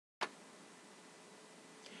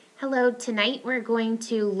Hello, tonight we're going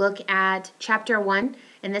to look at Chapter 1,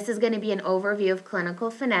 and this is going to be an overview of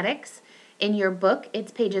clinical phonetics. In your book,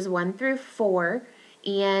 it's pages 1 through 4,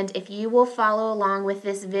 and if you will follow along with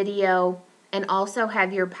this video and also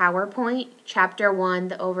have your PowerPoint, Chapter 1,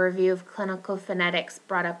 the overview of clinical phonetics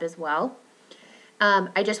brought up as well.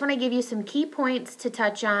 I just want to give you some key points to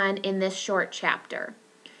touch on in this short chapter.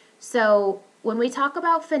 So, when we talk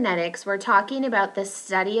about phonetics, we're talking about the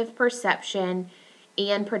study of perception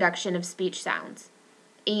and production of speech sounds.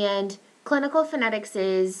 And clinical phonetics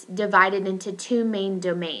is divided into two main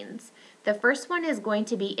domains. The first one is going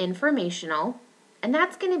to be informational, and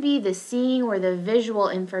that's going to be the seeing or the visual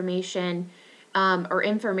information or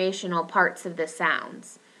informational parts of the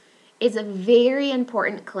sounds. It's very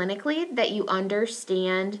important clinically that you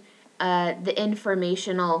understand the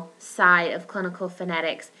informational side of clinical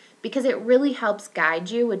phonetics because it really helps guide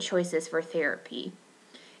you with choices for therapy.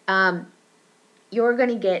 You're going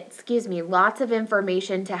to get, lots of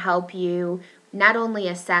information to help you not only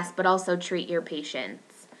assess but also treat your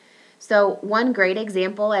patients. So one great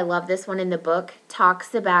example, I love this one in the book,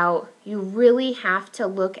 talks about you really have to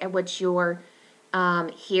look at what you're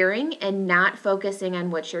hearing and not focusing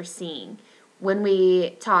on what you're seeing when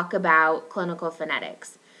we talk about clinical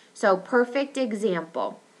phonetics. So perfect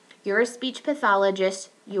example, you're a speech pathologist,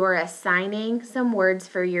 you're assigning some words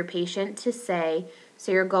for your patient to say.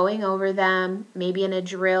 So you're going over them, maybe in a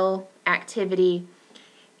drill activity,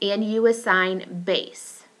 and you assign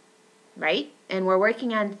bass, right? And we're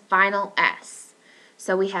working on final S.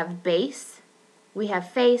 So we have bass, we have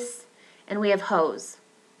face, and we have hose.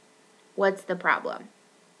 What's the problem?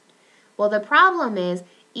 Well, the problem is,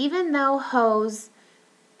 even though hose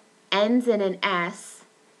ends in an S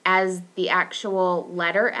as the actual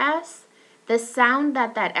letter S, the sound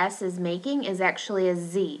that that S is making is actually a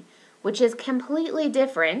Z, which is completely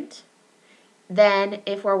different than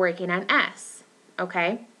if we're working on S,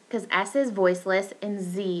 okay? Because S is voiceless and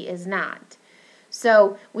Z is not.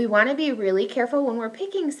 So we want to be really careful when we're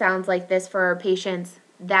picking sounds like this for our patients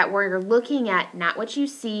that we're looking at not what you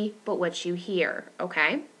see, but what you hear,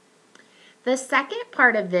 okay? The second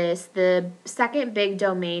part of this, the second big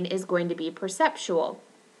domain, is going to be perceptual.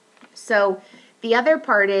 So the other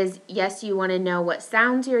part is, yes, you want to know what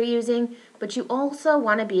sounds you're using, but you also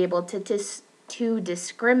want to be able to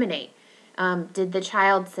discriminate. Did the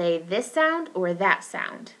child say this sound or that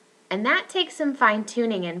sound? And that takes some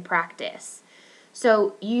fine-tuning and practice.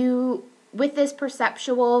 So with this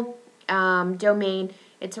perceptual domain,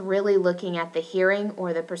 it's really looking at the hearing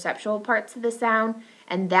or the perceptual parts of the sound,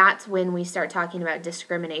 and that's when we start talking about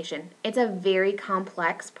discrimination. It's a very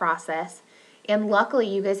complex process, and luckily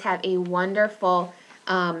you guys have a wonderful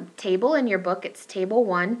table in your book. It's table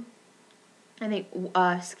 1, I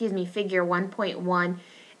think, figure 1.1,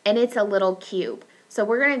 and it's a little cube. So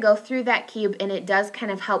we're going to go through that cube, and it does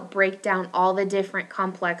kind of help break down all the different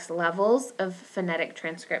complex levels of phonetic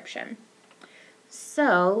transcription.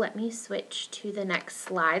 So let me switch to the next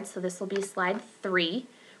slide. So this will be slide 3.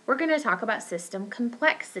 We're going to talk about system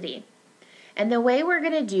complexity. And the way we're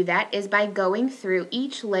going to do that is by going through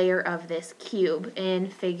each layer of this cube in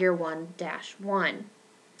figure 1-1.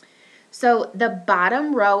 So the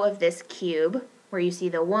bottom row of this cube, where you see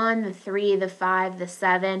the 1, the 3, the 5, the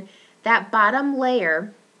 7, that bottom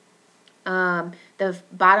layer, the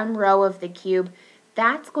bottom row of the cube,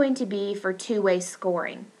 that's going to be for two-way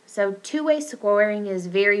scoring. So two-way scoring is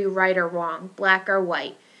very right or wrong, black or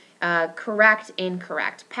white, correct,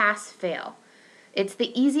 incorrect, pass, fail. It's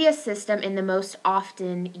the easiest system and the most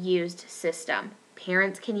often used system.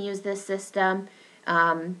 Parents can use this system.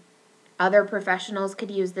 Other professionals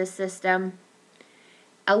could use this system.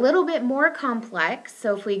 A little bit more complex,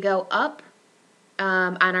 so if we go up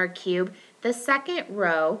on our cube, the second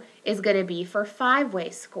row is going to be for five-way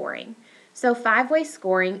scoring. So five-way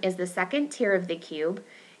scoring is the second tier of the cube,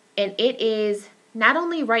 and it is not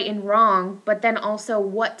only right and wrong, but then also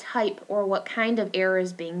what type or what kind of error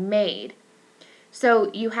is being made.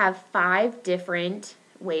 So you have 5 different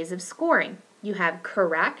ways of scoring. You have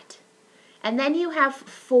correct, and then you have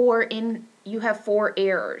 4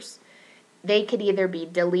 errors. They could either be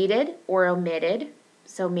deleted or omitted.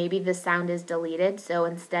 So maybe the sound is deleted. So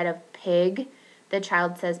instead of pig, the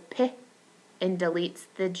child says p and deletes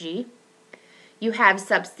the G. You have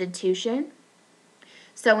substitution.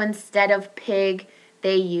 So instead of pig,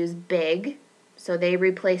 they use big. So they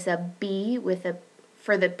replace a B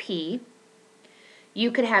for the P.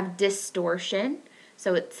 You could have distortion.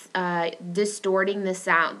 So it's distorting the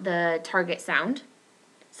sound, the target sound.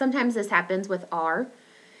 Sometimes this happens with R.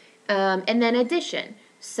 And then addition.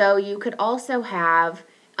 So you could also have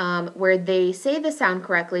where they say the sound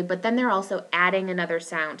correctly, but then they're also adding another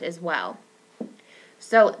sound as well.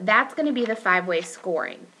 So that's going to be the 5-way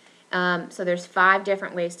scoring. So there's 5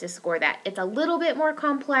 different ways to score that. It's a little bit more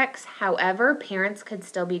complex. However, parents could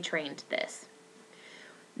still be trained this.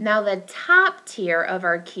 Now the top tier of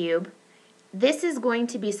our cube, this is going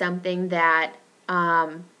to be something that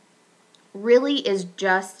really is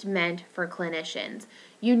just meant for clinicians.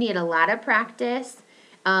 You need a lot of practice,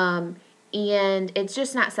 and it's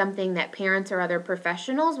just not something that parents or other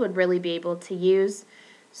professionals would really be able to use.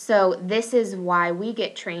 So this is why we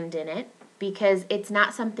get trained in it, because it's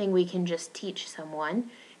not something we can just teach someone.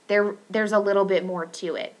 There's a little bit more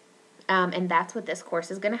to it, and that's what this course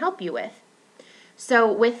is going to help you with.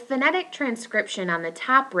 So with phonetic transcription on the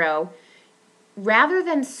top row, rather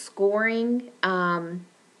than scoring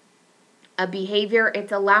a behavior,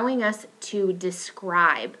 it's allowing us to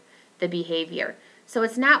describe the behavior. So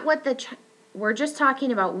it's not what we're just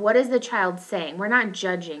talking about what is the child saying. We're not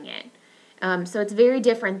judging it. So it's very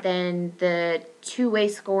different than the 2-way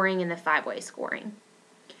scoring and the 5-way scoring.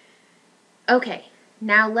 Okay,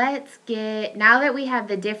 now that we have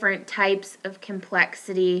the different types of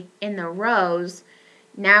complexity in the rows,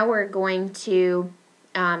 now we're going to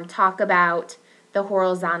talk about the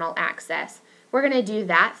horizontal axis. We're going to do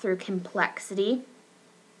that through complexity.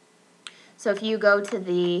 So if you go to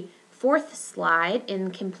the 4th slide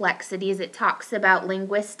in complexities, it talks about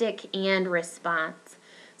linguistic and response.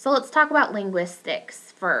 So let's talk about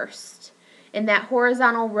linguistics first. In that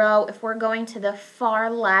horizontal row, if we're going to the far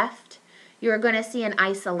left, you're going to see an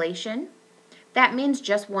isolation. That means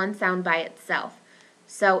just one sound by itself.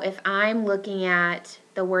 So if I'm looking at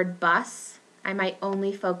the word bus, I might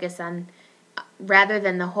only focus on, rather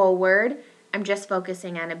than the whole word, I'm just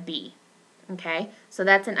focusing on a B. Okay, so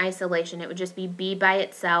that's an isolation. It would just be B by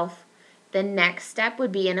itself. The next step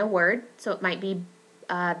would be in a word, so it might be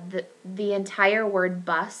the entire word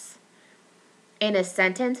bus. In a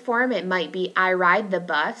sentence form, it might be I ride the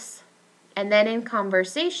bus. And then in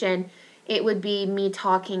conversation, it would be me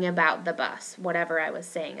talking about the bus, whatever I was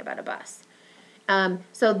saying about a bus.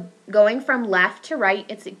 So going from left to right,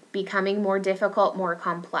 it's becoming more difficult, more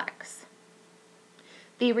complex.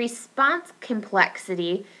 The response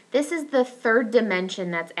complexity, this is the 3rd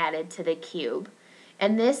dimension that's added to the cube.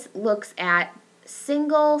 And this looks at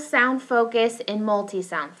single sound focus and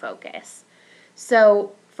multi-sound focus.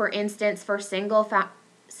 So, for instance, for single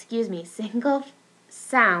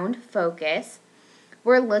sound focus,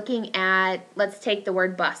 we're looking at, let's take the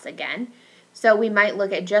word bus again. So we might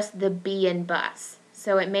look at just the B in bus.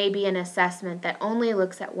 So it may be an assessment that only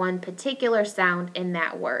looks at one particular sound in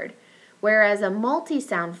that word. Whereas a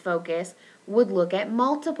multi-sound focus would look at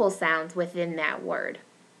multiple sounds within that word.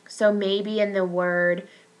 So maybe in the word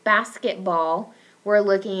basketball, we're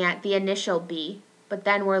looking at the initial B, but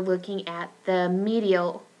then we're looking at the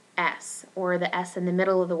medial S, or the S in the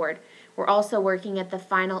middle of the word. We're also working at the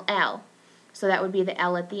final L. So that would be the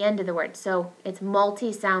L at the end of the word. So it's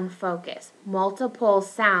multi-sound focus, multiple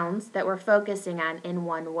sounds that we're focusing on in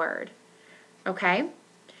one word. Okay?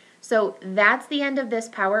 So that's the end of this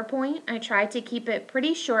PowerPoint. I tried to keep it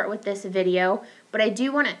pretty short with this video, but I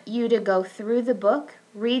do want you to go through the book,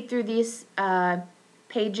 read through these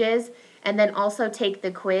pages, and then also take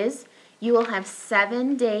the quiz. You will have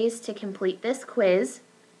 7 days to complete this quiz,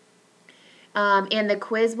 and the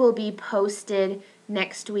quiz will be posted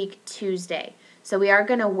next week, Tuesday. So we are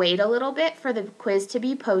going to wait a little bit for the quiz to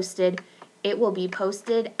be posted. It will be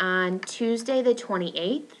posted on Tuesday the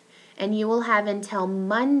 28th. And you will have until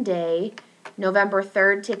Monday, November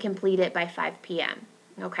 3rd, to complete it by 5 p.m.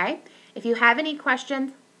 Okay? If you have any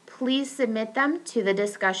questions, please submit them to the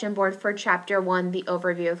discussion board for Chapter 1, the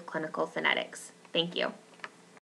Overview of Clinical Phonetics. Thank you.